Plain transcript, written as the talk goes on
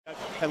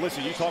And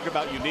listen, you talk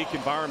about unique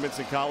environments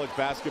in college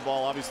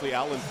basketball. Obviously,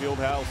 Allen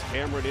Fieldhouse,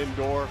 Cameron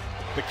Indoor,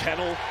 the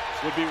Kennel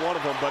would be one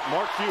of them. But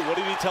Mark Few, what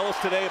did he tell us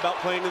today about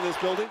playing in this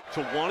building?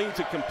 To wanting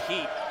to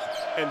compete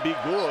and be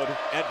good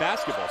at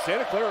basketball.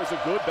 Santa Clara is a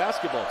good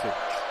basketball team.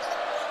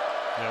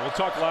 Yeah, we'll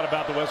talk a lot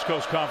about the West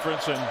Coast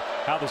Conference and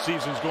how the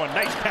season's going.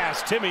 Nice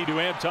pass, Timme to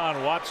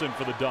Anton Watson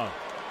for the dunk.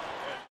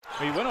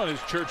 He went on his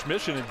church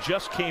mission and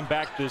just came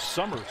back this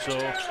summer. So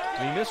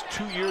he missed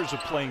 2 years of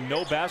playing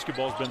no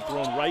basketball. Has been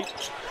thrown right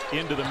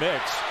into the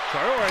mix.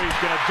 Traore's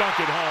going to dunk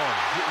it home.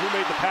 Who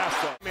made the pass,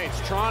 though? Mates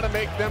trying to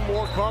make them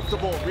more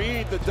comfortable.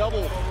 Read the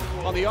double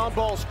on the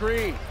on-ball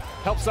screen.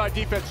 Help side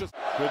defense. Just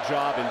good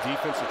job in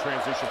defensive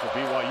transition for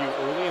BYU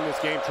early in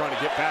this game, trying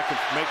to get back and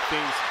make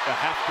things a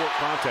half-court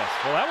contest.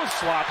 Well, that was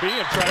sloppy,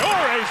 and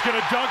Traore's going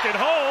to dunk it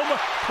home.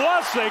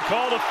 Plus, they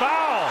called a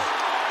foul.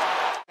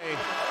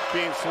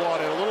 Being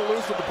swatted a little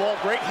loose with the ball.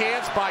 Great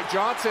hands by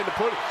Johnson to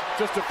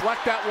just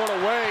deflect that one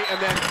away, and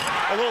then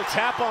a little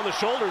tap on the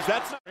shoulders.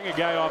 That's bring a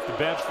guy off the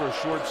bench for a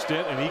short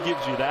stint, and he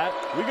gives you that.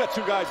 We got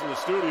two guys in the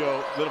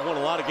studio that have won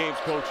a lot of games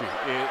coaching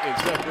in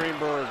Seth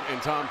Greenberg and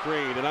Tom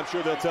Crean, and I'm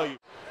sure they'll tell you.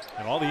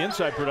 And all the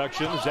inside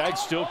production, Zags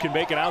still can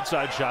make an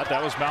outside shot.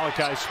 That was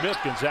Malachi Smith.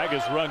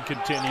 Gonzaga's run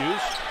continues.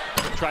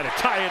 Try to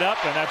tie it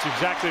up, and that's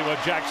exactly what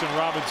Jackson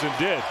Robinson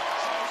did.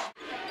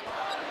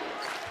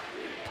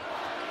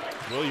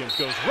 Williams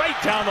goes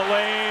right down the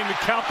lane to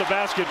count the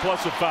basket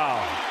plus a foul.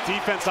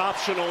 Defense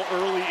optional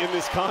early in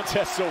this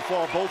contest so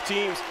far. Both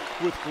teams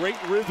with great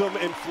rhythm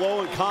and flow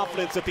and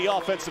confidence at the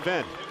offensive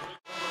end.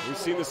 We've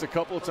seen this a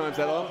couple of times,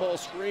 that on-ball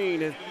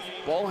screen, and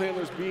ball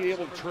handlers being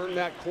able to turn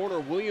that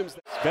corner. Williams,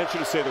 venture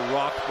to say the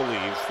Rock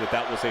believes that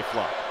that was a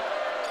flop.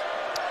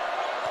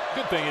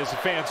 Good thing is the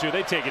fans here,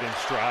 they take it in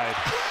stride.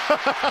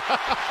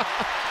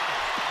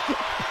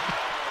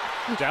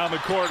 Down the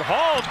court,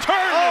 Hall turns.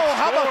 Oh,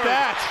 how about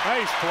that?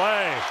 Nice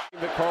play.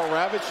 That Carl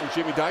Ravitch and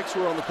Jimmy Dykes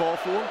were on the call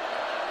for.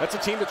 That's a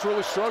team that's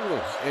really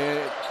struggling.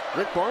 And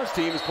Rick Barnes'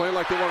 team is playing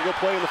like they want to go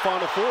play in the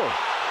Final Four.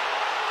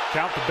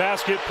 Count the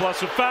basket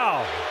plus a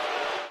foul.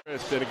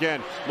 And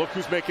again, look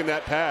who's making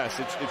that pass.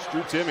 It's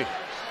Drew Timme.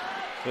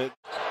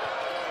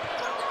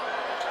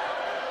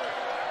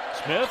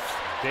 Smith,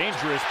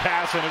 dangerous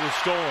pass, and it was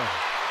stolen.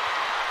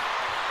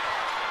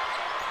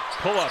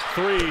 Pull up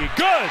three,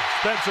 good!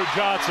 Spencer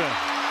Johnson.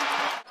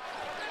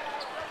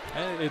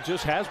 And it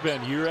just has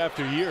been year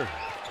after year.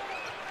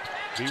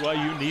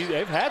 BYU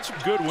they've had some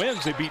good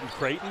wins. They've beaten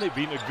Creighton, they've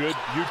beaten a good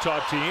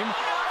Utah team.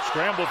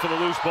 Scramble for the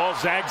loose ball,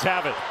 Zags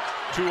have it.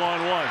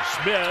 2-on-1,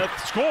 Smith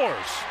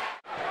scores.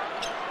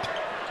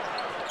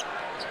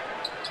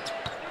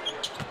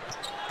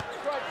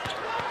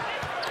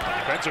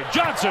 Spencer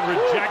Johnson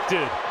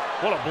rejected.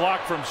 What a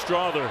block from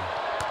Strawther.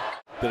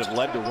 That have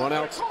led to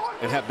runouts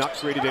and have not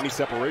created any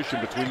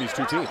separation between these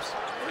two teams.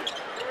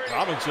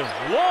 Robinson,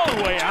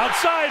 long way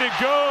outside it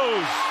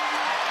goes.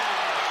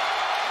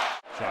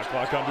 Shot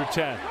clock under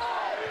 10.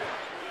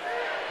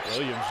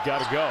 Williams got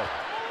to go.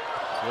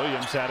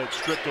 Williams had it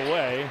stripped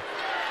away.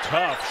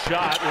 Tough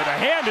shot with a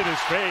hand in his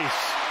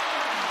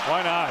face.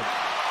 Why not?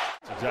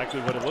 That's exactly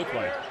what it looked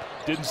like.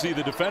 Didn't see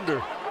the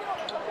defender.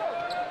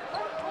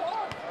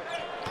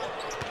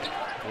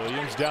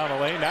 Williams down the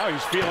lane. Now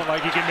he's feeling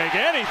like he can make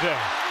anything.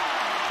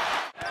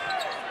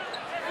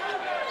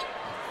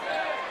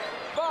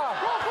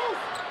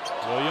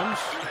 Williams,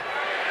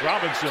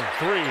 Robinson,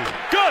 three,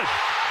 good!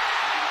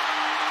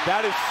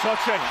 That is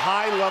such a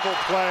high-level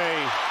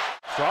play.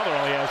 Strawther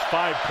only has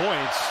 5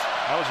 points.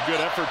 That was a good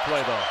effort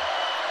play, though.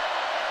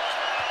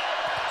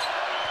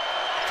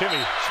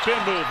 Timme, spin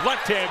move,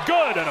 left hand,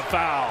 good, and a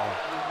foul.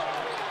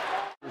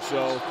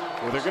 So,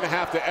 well, they're going to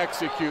have to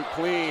execute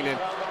clean, and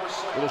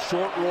a little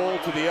short roll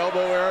to the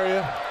elbow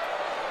area.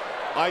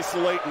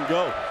 Isolate and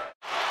go.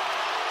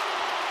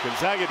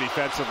 Gonzaga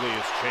defensively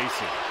is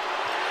chasing.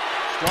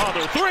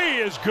 Strawther, three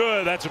is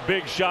good. That's a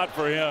big shot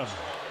for him.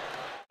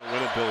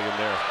 Win a billion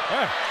there.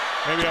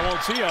 Maybe I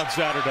won't see you on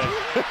Saturday.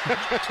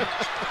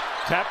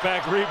 Tap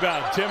back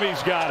rebound.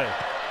 Timme's got it.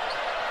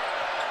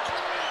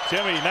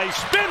 Timme, nice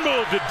spin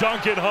move to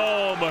dunk it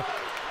home.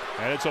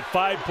 And it's a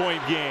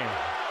 5-point game.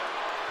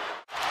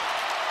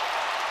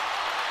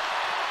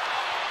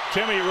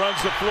 Timme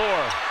runs the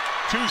floor.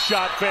 2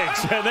 shot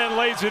fakes and then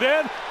lays it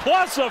in,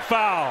 plus a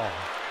foul.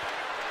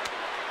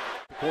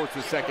 Towards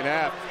the second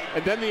half,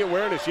 and then the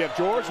awareness. You have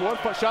George, 1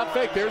 shot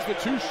fake. There's the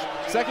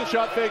second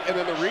shot fake, and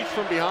then the reach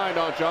from behind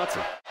on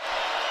Johnson.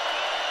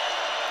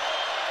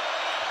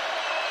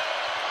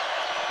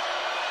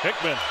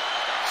 Hickman,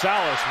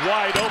 Salas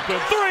wide open.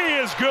 3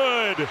 is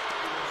good.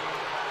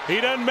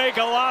 He doesn't make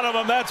a lot of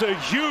them. That's a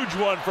huge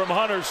one from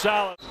Hunter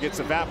Salas. Gets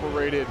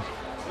evaporated.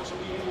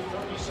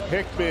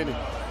 Hickman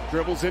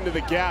dribbles into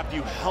the gap.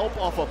 You help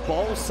off a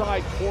ball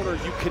side corner.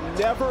 You can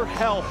never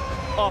help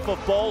off a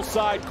ball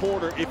side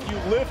corner. If you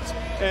lift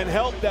and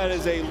help, that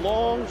is a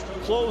long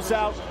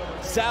closeout.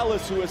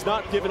 Salas, who has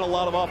not given a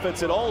lot of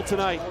offense at all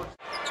tonight.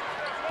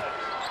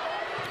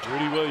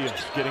 Rudy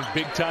Williams getting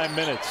big time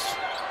minutes.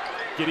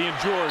 Gideon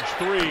George,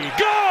 3,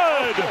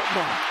 good!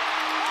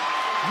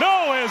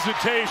 No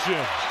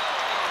hesitation.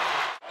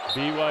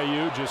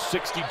 BYU just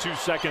 62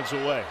 seconds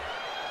away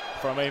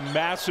from a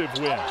massive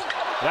win.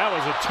 That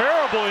was a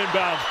terrible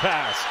inbounds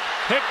pass.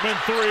 Hickman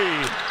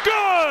three.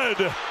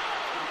 Good!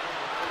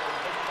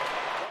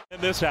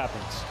 And this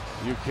happens.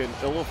 You can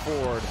ill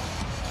afford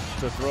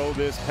to throw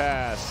this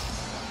pass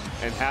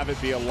and have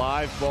it be a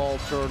live ball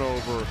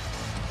turnover.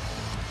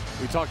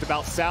 We talked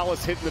about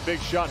Salas hitting the big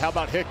shot. How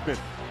about Hickman?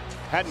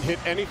 Hadn't hit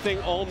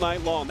anything all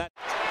night long.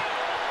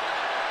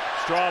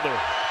 Strawther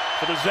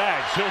for the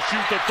Zags. He'll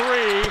shoot the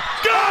three.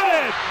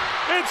 Got it!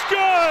 It's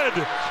good!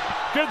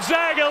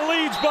 Gonzaga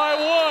leads by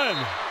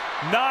 1.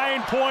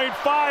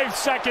 9.5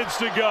 seconds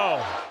to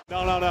go.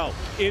 No.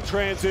 In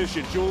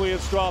transition, Julian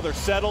Strawther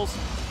settles.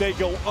 They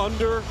go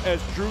under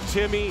as Drew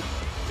Timme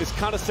is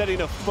kind of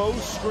setting a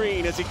faux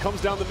screen as he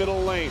comes down the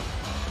middle lane.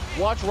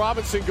 Watch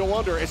Robinson go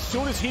under. As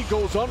soon as he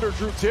goes under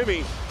Drew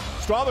Timme,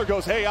 Strawther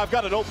goes, hey, I've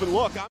got an open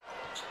look.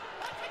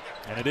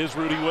 And it is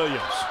Rudy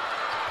Williams.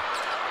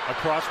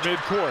 Across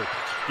midcourt.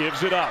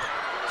 Gives it up.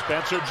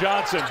 Spencer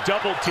Johnson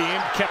double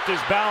teamed. Kept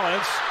his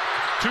balance.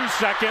 2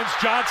 seconds.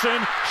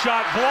 Johnson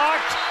shot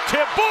blocked.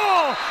 Tip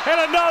ball.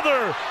 And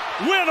another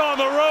win on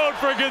the road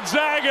for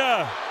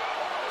Gonzaga.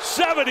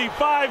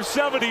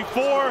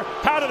 75-74.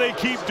 How do they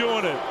keep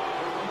doing it?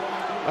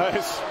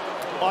 It's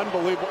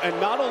unbelievable. And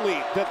not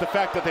only that, the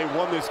fact that they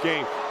won this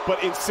game,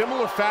 but in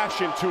similar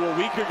fashion to a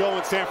week ago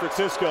in San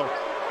Francisco,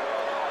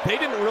 they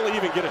didn't really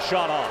even get a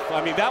shot off.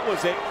 I mean, that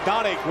was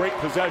not a great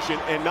possession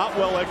and not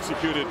well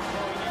executed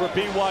for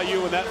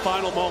BYU in that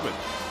final moment.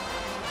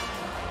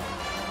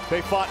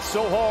 They fought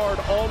so hard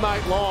all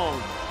night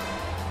long,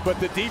 but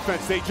the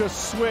defense, they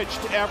just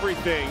switched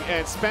everything,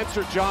 and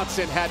Spencer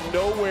Johnson had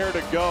nowhere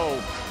to go.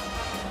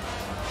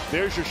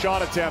 There's your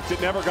shot attempt. It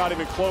never got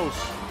even close.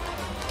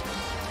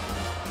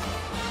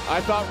 I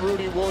thought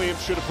Rudy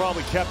Williams should have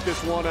probably kept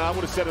this one. I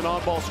would have set an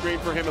on-ball screen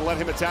for him and let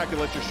him attack and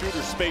let your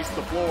shooters space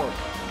the floor.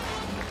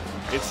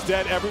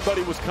 Instead,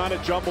 everybody was kind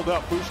of jumbled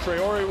up. Bruce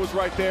Traore was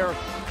right there,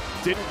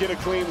 didn't get a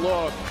clean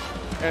look,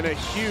 and a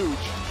huge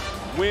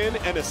win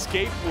and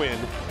escape win.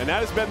 And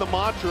that has been the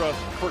mantra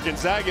for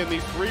Gonzaga in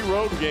these 3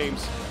 road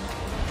games.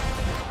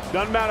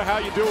 Doesn't matter how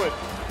you do it,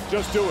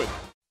 just do it.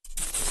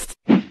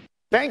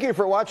 Thank you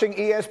for watching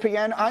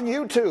ESPN on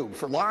YouTube.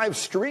 For live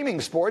streaming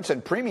sports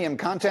and premium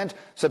content,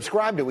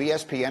 subscribe to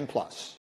ESPN+.